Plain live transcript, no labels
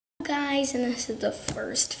guys, and this is the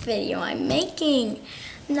first video I'm making.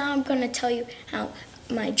 Now I'm gonna tell you how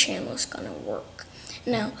my channel is gonna work.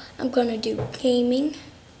 Now I'm gonna do gaming,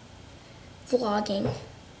 vlogging,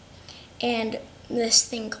 and this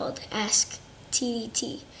thing called Ask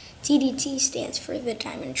TDT. TDT stands for the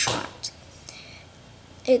Diamond Trout.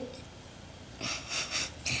 I'm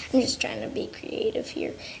just trying to be creative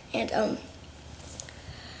here, and I'm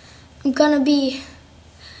gonna be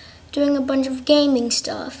doing a bunch of gaming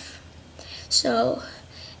stuff. So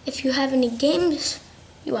if you have any games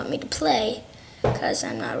you want me to play, because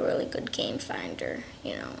I'm not a really good game finder,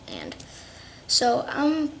 and so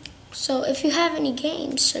if you have any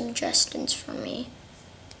game suggestions for me,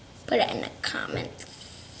 put it in the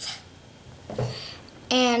comments.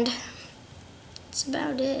 And that's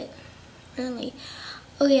about it, really.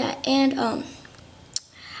 Oh yeah, and I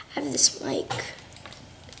have this mic.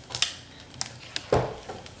 I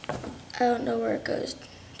don't know where it goes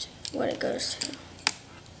to, what it goes to.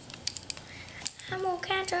 I'm gonna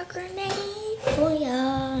catch a grenade for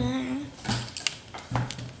ya.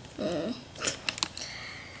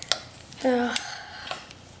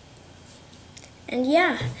 And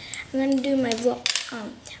yeah, I'm gonna do my vlog,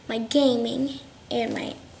 my gaming and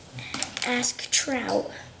my Ask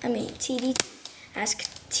TDT. Ask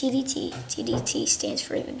TDT. TDT stands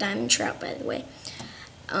for the Diamond Trout, by the way.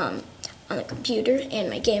 On the computer, and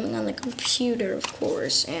my gaming on the computer, of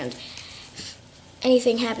course. And if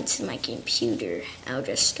anything happens to my computer, I'll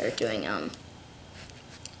just start doing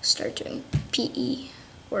PE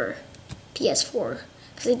or PS4,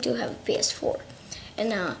 because I do have a PS4.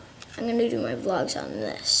 And I'm gonna do my vlogs on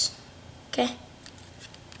this. Okay.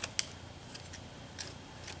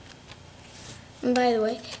 And by the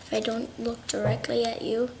way, if I don't look directly at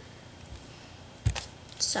you,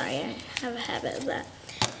 sorry, I have a habit of that.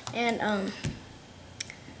 And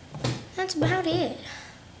that's about it.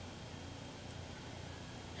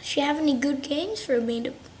 If you have any good games for me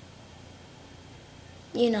to,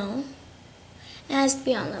 it has to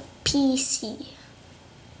be on the PC,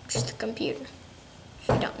 which is the computer, if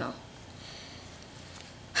you don't know.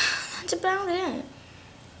 That's about it.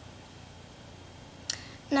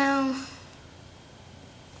 Now,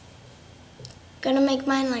 gonna make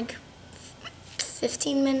mine like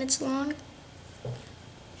 15 minutes long.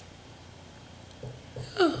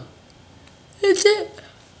 Oh, that's it.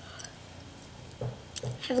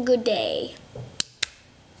 Have a good day.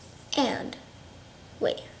 And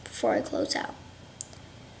wait, before I close out,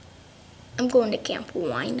 I'm going to Camp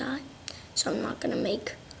Wyandotte, so I'm not gonna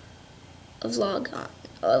make a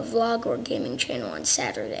vlog or gaming channel on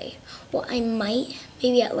Saturday. Well, I might,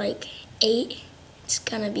 maybe at like 8. It's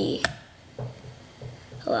gonna be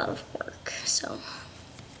a lot of work, so